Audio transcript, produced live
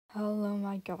Hello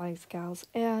my guys, gals,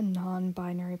 and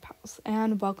non-binary pals,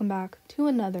 and welcome back to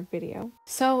another video.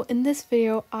 So in this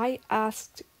video, I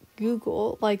asked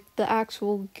Google, like the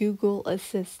actual Google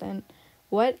Assistant,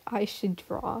 what I should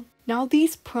draw. Now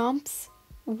these prompts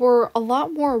were a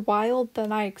lot more wild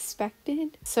than I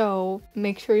expected, so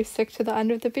make sure you stick to the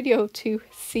end of the video to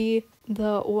see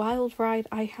the wild ride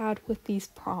I had with these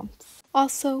prompts.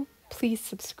 Also, please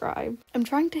subscribe. I'm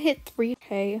trying to hit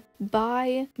 3K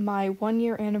by my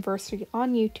 1-year anniversary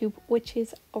on YouTube, which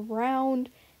is around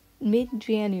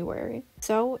mid-January.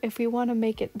 So if you want to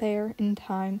make it there in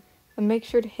time, then make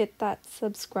sure to hit that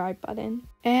subscribe button.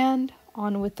 And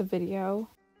on with the video.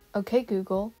 Okay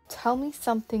Google, tell me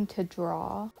something to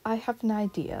draw. I have an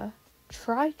idea.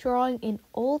 Try drawing an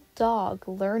old dog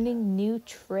learning new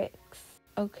tricks.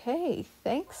 Okay,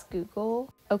 thanks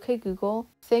Google. Okay Google,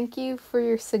 thank you for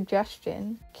your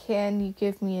suggestion. Can you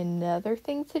give me another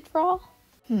thing to draw?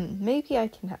 Maybe I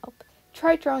can help.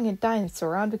 Try drawing a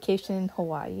dinosaur on vacation in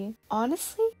Hawaii.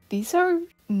 Honestly, these are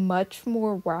much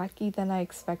more wacky than I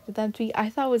expected them to be. I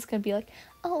thought it was gonna be like,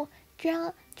 oh,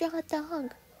 draw a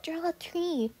dog, draw a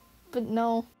tree. But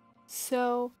no.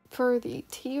 So, for the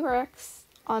T-Rex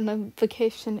on a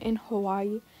vacation in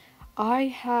Hawaii, I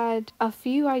had a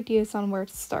few ideas on where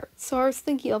to start. So I was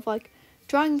thinking of like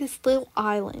drawing this little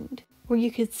island where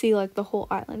you could see like the whole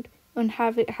island and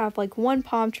have it have like one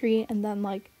palm tree and then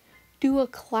like do a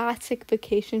classic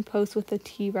vacation pose with a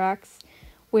T-Rex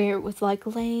where it was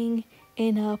like laying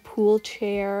in a pool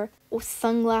chair with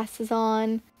sunglasses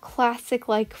on, classic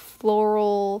like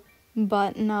floral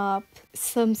button up,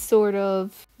 some sort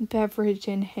of beverage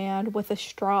in hand with a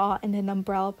straw and an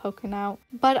umbrella poking out.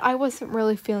 But I wasn't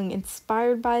really feeling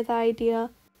inspired by the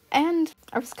idea, and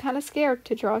I was kind of scared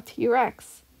to draw a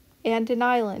T-Rex and an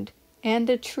island and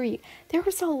a tree. There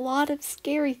was a lot of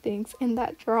scary things in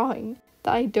that drawing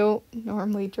that I don't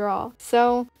normally draw.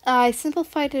 So I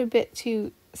simplified it a bit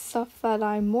to stuff that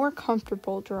I'm more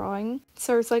comfortable drawing.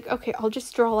 So I was like, okay, I'll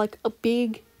just draw like a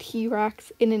big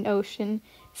T-Rex in an ocean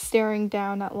staring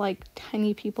down at like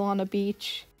tiny people on a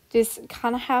beach, just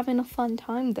kind of having a fun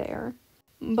time there.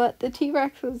 But the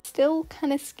T-Rex was still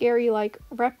kind of scary. Like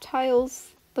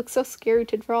reptiles look so scary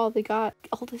to draw. They got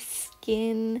all the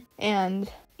skin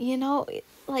and you know,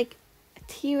 like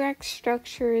T-Rex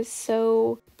structure is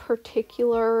so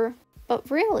particular, but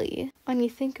really when you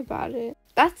think about it,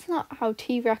 that's not how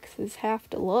T-Rexes have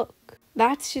to look.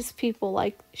 That's just people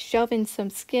like shoving some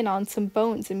skin on some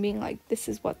bones and being like, this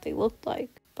is what they look like.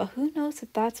 But who knows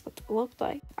if that's what they look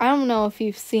like. I don't know if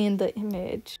you've seen the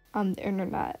image on the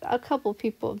internet. A couple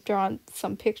people have drawn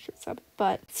some pictures of it,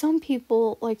 but some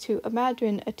people like to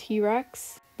imagine a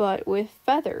T-Rex but with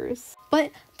feathers.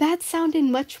 But that sounded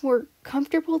much more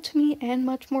comfortable to me and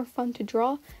much more fun to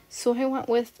draw, so I went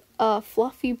with a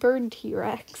fluffy bird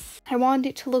T-Rex. I wanted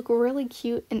it to look really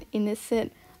cute and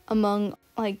innocent among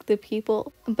like the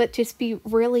people, but just be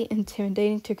really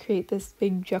intimidating to create this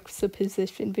big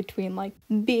juxtaposition between like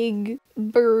big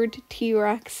bird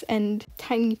T-Rex and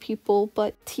tiny people,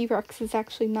 but T-Rex is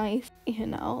actually nice, you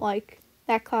know, like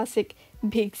that classic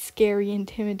big scary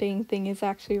intimidating thing is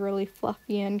actually really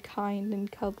fluffy and kind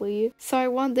and cuddly. So I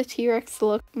want the T-Rex to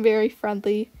look very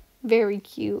friendly, very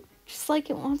cute, just like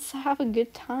it wants to have a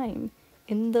good time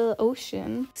in the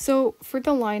ocean. So for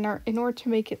the line art, in order to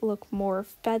make it look more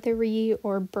feathery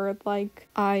or bird-like,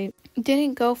 I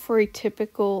didn't go for a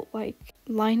typical like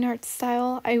line art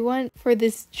style. I went for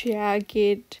this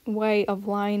jagged way of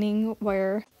lining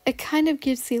where it kind of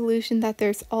gives the illusion that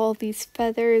there's all these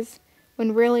feathers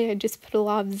when really I just put a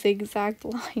lot of zigzag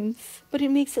lines. But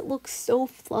it makes it look so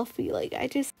fluffy. Like I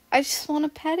just want to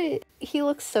pet it. He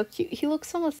looks so cute. He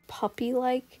looks almost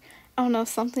puppy-like. I don't know,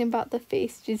 something about the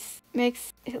face just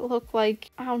makes it look like,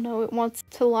 I don't know, it wants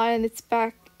to lie on its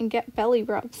back and get belly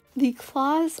rubs. The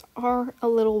claws are a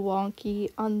little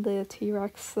wonky on the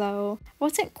T-Rex though. I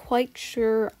wasn't quite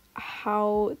sure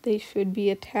how they should be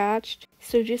attached,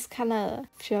 so just kind of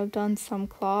shoved on some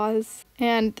claws.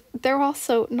 And they're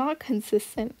also not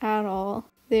consistent at all.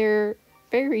 They're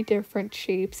very different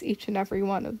shapes, each and every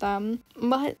one of them.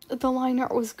 But the line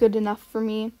art was good enough for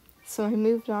me. So I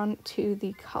moved on to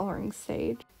the coloring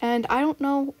stage. And I don't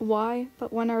know why,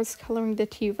 but when I was coloring the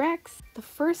T-Rex, the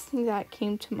first thing that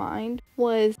came to mind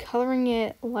was coloring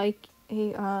it like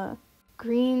a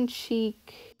green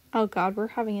cheek. Oh god, we're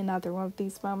having another one of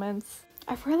these moments.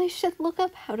 I really should look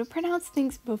up how to pronounce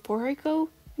things before I go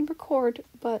and record,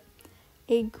 but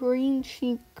a green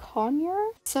cheek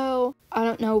conure? So I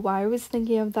don't know why I was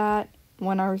thinking of that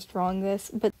when I was drawing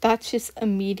this, but that's just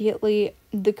immediately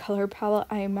the color palette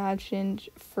I imagined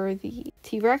for the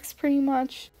T-Rex pretty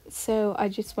much. So I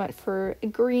just went for a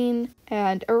green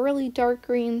and a really dark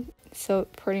green, so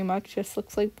it pretty much just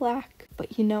looks like black,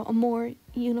 but you know, a more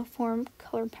uniform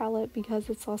color palette because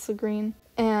it's also green.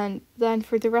 And then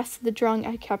for the rest of the drawing,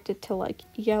 I kept it to like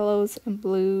yellows and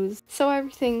blues, so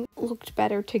everything looked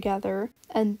better together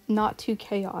and not too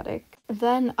chaotic.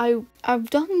 Then I've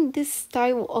done this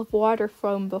style of water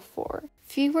foam before.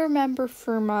 If you remember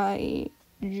for my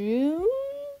June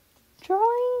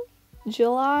drawing?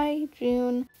 July,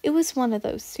 June? It was one of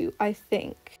those two, I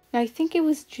think. And I think it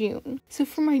was June. So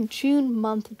for my June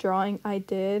month drawing I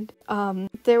did,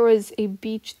 there was a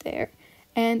beach there.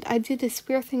 And I did this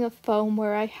weird thing of foam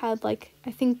where I had like,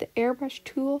 I think the airbrush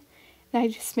tool, and I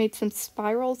just made some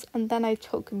spirals, and then I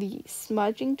took the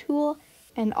smudging tool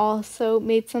and also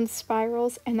made some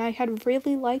spirals, and I had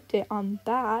really liked it on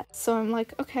that. So I'm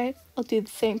like, okay, I'll do the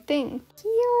same thing.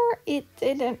 Here, it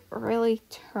didn't really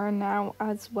turn out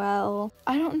as well.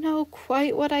 I don't know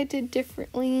quite what I did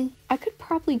differently. I could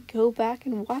probably go back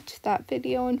and watch that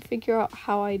video and figure out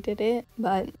how I did it,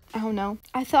 but I don't know.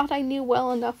 I thought I knew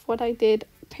well enough what I did.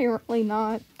 Apparently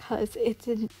not, because it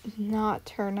did not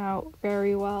turn out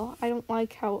very well. I don't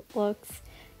like how it looks.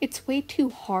 It's way too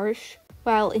harsh.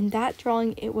 While in that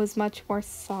drawing it was much more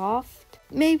soft.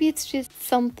 Maybe it's just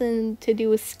something to do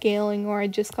with scaling, or I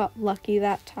just got lucky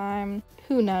that time.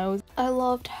 Who knows? I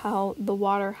loved how the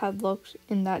water had looked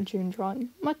in that June drawing,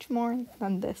 much more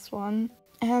than this one.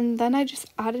 And then I just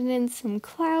added in some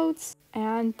clouds,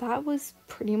 and that was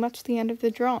pretty much the end of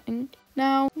the drawing.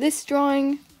 Now, this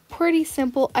drawing, pretty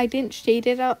simple. I didn't shade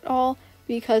it at all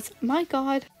because, my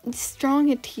god, just drawing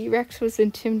a T-Rex was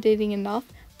intimidating enough.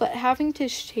 But having to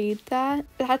shade that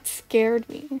scared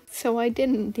me, so I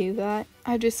didn't do that.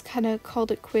 I just kind of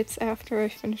called it quits after I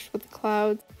finished with the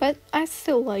clouds, but I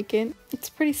still like it. It's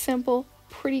pretty simple,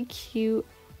 pretty cute.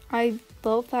 I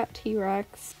love that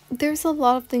T-Rex. There's a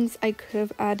lot of things I could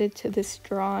have added to this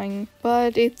drawing,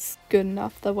 but it's good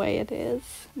enough the way it is.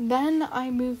 Then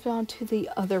I moved on to the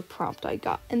other prompt I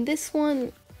got, and this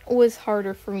one was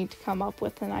harder for me to come up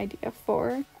with an idea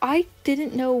for. I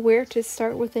didn't know where to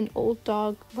start with an old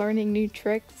dog learning new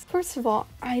tricks. First of all,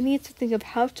 I need to think of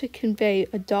how to convey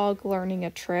a dog learning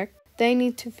a trick. They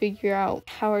need to figure out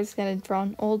how I was going to draw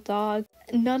an old dog.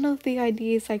 None of the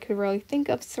ideas I could really think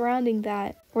of surrounding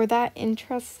that were that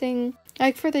interesting.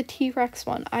 Like for the T-Rex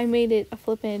one, I made it a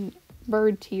flippin'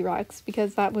 bird T-Rex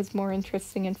because that was more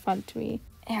interesting and fun to me.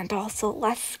 And also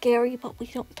less scary, but we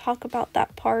don't talk about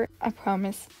that part. I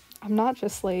promise. I'm not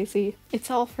just lazy.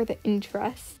 It's all for the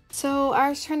interest. So I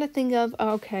was trying to think of,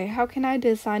 okay, how can I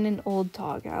design an old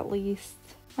dog at least?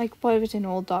 Like, what would an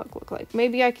old dog look like?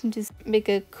 Maybe I can just make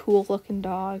a cool looking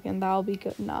dog and that'll be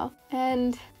good enough.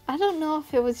 And I don't know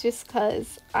if it was just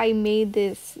because I made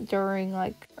this during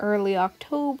like early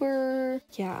October.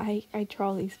 Yeah, I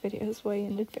draw these videos way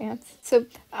in advance. So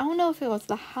I don't know if it was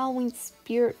the Halloween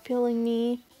spirit filling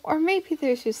me, or maybe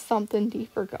there's just something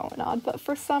deeper going on. But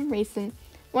for some reason,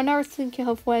 when I was thinking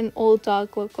of what an old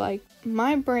dog looked like,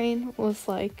 my brain was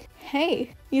like,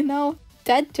 hey, you know,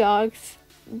 dead dogs,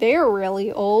 they're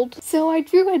really old. So I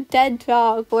drew a dead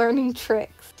dog learning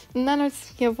tricks. And then I was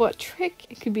thinking of what trick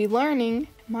it could be learning.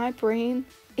 My brain,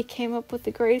 it came up with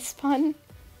the greatest pun.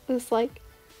 It was like,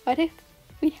 what if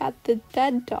we had the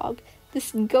dead dog,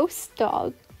 this ghost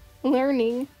dog,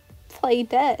 learning play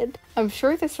dead? I'm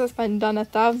sure this has been done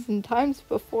 1,000 times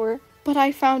before, but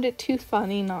I found it too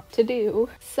funny not to do.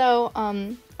 So,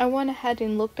 I went ahead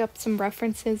and looked up some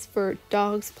references for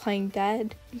dogs playing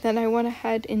dead. Then I went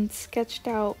ahead and sketched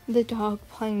out the dog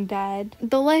playing dead.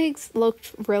 The legs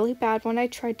looked really bad when I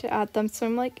tried to add them, so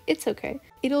I'm like, it's okay.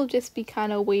 It'll just be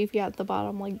kind of wavy at the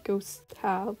bottom like ghosts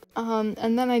have.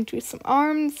 And then I drew some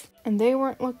arms, and they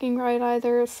weren't looking right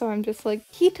either, so I'm just like,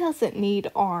 he doesn't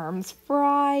need arms,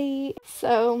 right?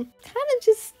 So, kind of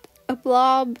just a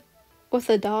blob with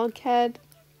a dog head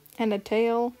and a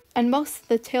tail. And most of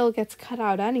the tail gets cut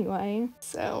out anyway,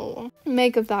 so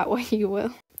make of that what you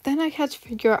will. Then I had to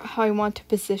figure out how I want to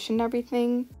position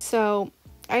everything. So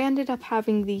I ended up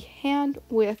having the hand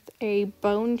with a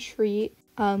bone treat,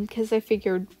 because I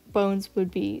figured bones would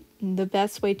be the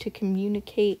best way to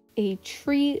communicate a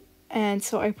treat. And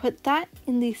so I put that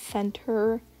in the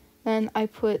center. Then I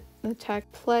put the tag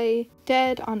play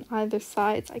dead on either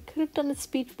sides. I could have done a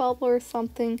speech bubble or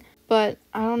something, but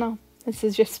I don't know. This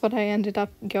is just what I ended up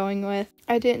going with.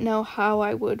 I didn't know how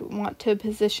I would want to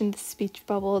position the speech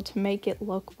bubble to make it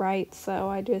look right, so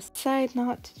I just decided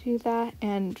not to do that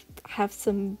and have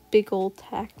some big old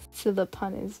text so the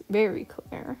pun is very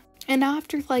clear. And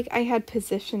after I had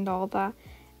positioned all that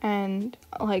and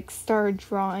like started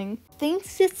drawing,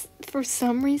 things just for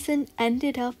some reason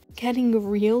ended up getting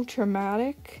real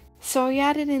dramatic. So I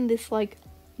added in this like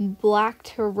black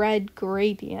to red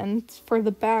gradient for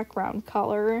the background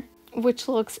color, which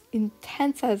looks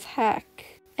intense as heck.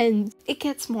 And it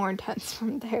gets more intense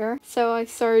from there. So I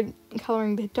started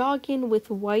coloring the dog in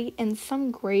with white and some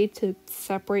gray to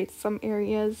separate some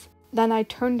areas. Then I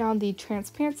turned down the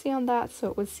transparency on that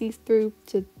so it was see-through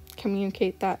to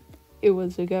communicate that it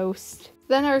was a ghost.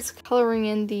 Then I was coloring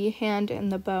in the hand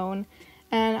and the bone,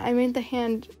 and I made the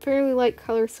hand fairly light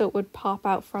color so it would pop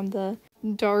out from the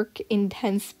dark,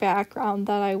 intense background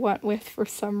that I went with for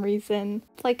some reason.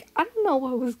 Like, I don't know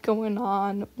what was going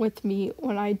on with me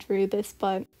when I drew this,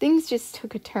 but things just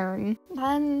took a turn.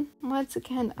 Then, once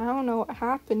again, I don't know what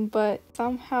happened, but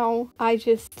somehow I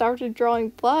just started drawing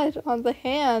blood on the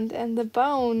hand and the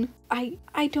bone.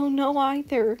 I don't know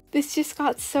either. This just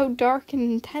got so dark and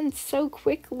intense so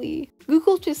quickly.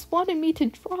 Google just wanted me to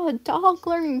draw a dog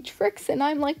learning tricks, and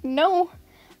I'm like, no.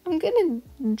 I'm gonna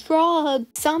draw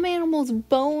some animal's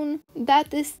bone that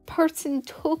this person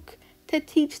took to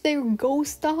teach their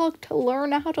ghost dog to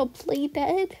learn how to play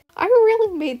dead. I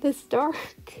really made this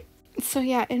dark. So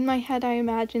yeah, in my head I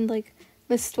imagined like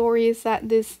the story is that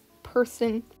this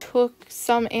person took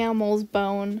some animal's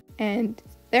bone and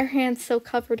their hand's so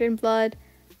covered in blood.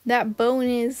 That bone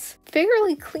is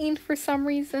fairly clean for some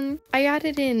reason. I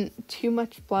added in too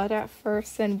much blood at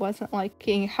first and wasn't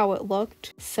liking how it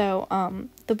looked. So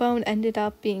the bone ended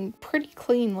up being pretty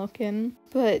clean looking.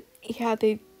 But yeah,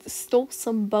 they stole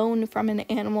some bone from an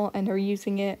animal and are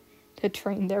using it to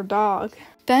train their dog.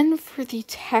 Then for the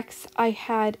text, I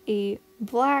had a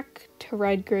black to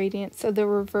red gradient, so the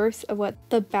reverse of what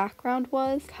the background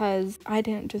was, because I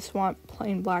didn't just want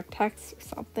plain black text or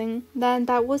something. Then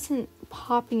that wasn't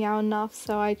popping out enough,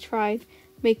 so I tried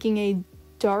making a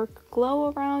dark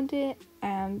glow around it,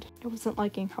 and I wasn't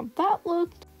liking how that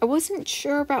looked. I wasn't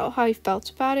sure about how I felt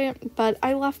about it, but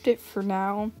I left it for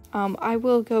now. I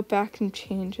will go back and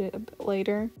change it a bit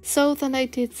later. So then I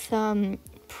did some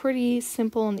pretty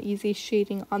simple and easy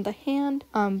shading on the hand,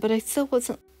 but I still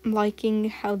wasn't liking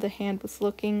how the hand was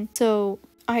looking. So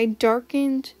I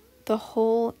darkened the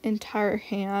whole entire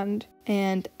hand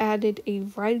and added a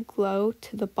red glow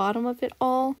to the bottom of it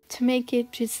all to make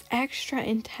it just extra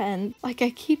intense. Like,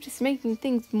 I keep just making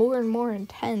things more and more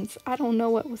intense. I don't know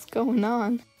what was going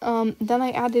on. Then I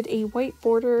added a white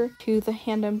border to the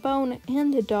hand and bone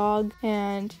and the dog,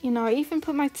 and you know, I even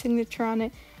put my signature on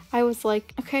it. I was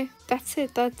like, okay, that's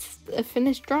it, that's a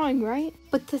finished drawing, right?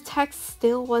 But the text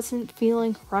still wasn't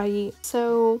feeling right,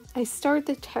 so I started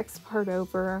the text part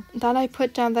over. Then I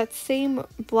put down that same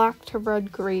black to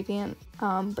red gradient,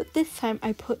 but this time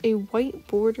I put a white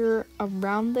border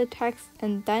around the text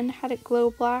and then had it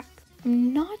glow black.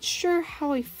 I'm not sure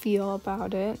how I feel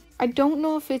about it. I don't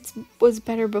know if it was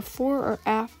better before or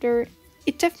after.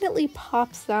 It definitely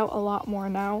pops out a lot more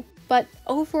now, but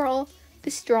overall,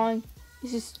 this drawing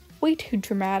is just way too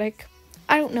dramatic.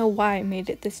 I don't know why I made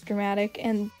it this dramatic,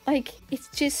 and like, it's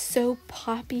just so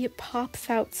poppy, it pops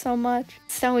out so much,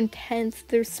 so intense,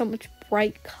 there's so much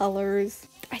bright colors.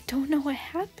 I don't know what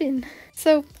happened.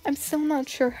 So I'm still not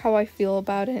sure how I feel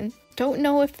about it. Don't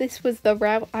know if this was the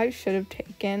route I should have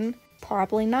taken.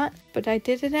 Probably not, but I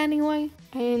did it anyway,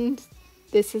 and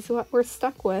this is what we're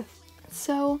stuck with.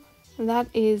 So that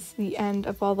is the end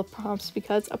of all the prompts,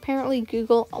 because apparently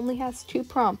Google only has 2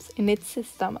 prompts in its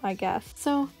system, I guess.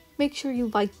 So make sure you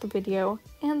like the video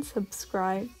and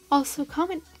subscribe. Also,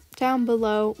 comment down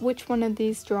below which one of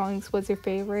these drawings was your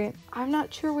favorite. I'm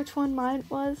not sure which one mine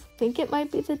was. I think it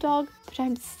might be the dog, but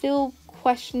I'm still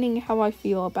questioning how I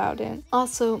feel about it.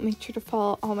 Also, make sure to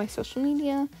follow all my social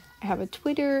media. I have a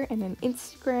Twitter and an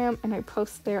Instagram, and I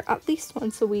post there at least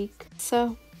once a week.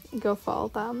 So go follow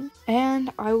them,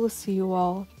 and I will see you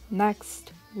all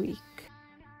next week.